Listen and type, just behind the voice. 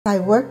I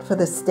worked for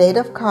the state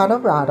of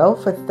Colorado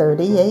for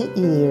 38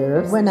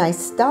 years. When I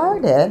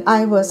started,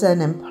 I was an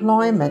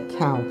employment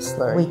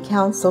counselor. We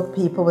counseled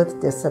people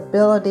with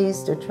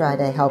disabilities to try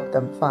to help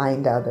them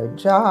find other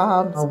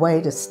jobs, a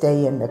way to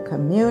stay in the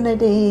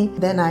community.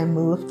 Then I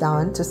moved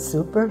on to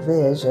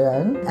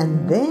supervision,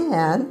 and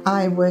then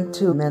I went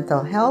to a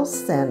mental health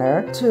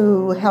center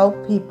to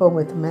help people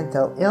with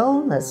mental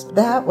illness.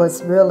 That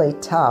was really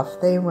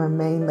tough. They were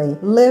mainly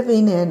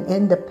living in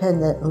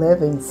independent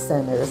living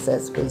centers,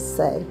 as we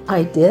say.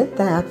 I did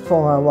that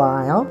for a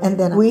while, and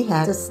then we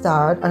had to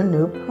start a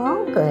new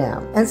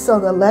program. And so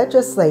the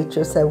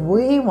legislature said,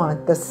 we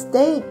want the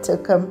state to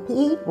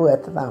compete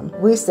with them.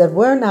 We said,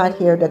 we're not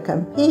here to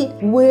compete,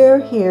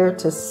 we're here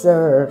to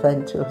serve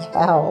and to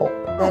help.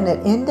 And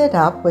it ended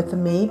up with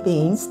me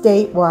being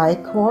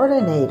statewide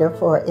coordinator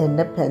for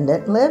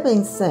independent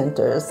living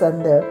centers,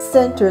 and there are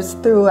centers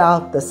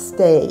throughout the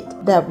state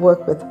that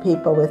work with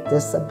people with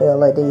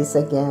disabilities,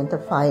 again, to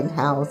find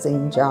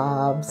housing,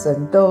 jobs,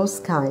 and those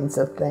kinds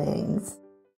of things.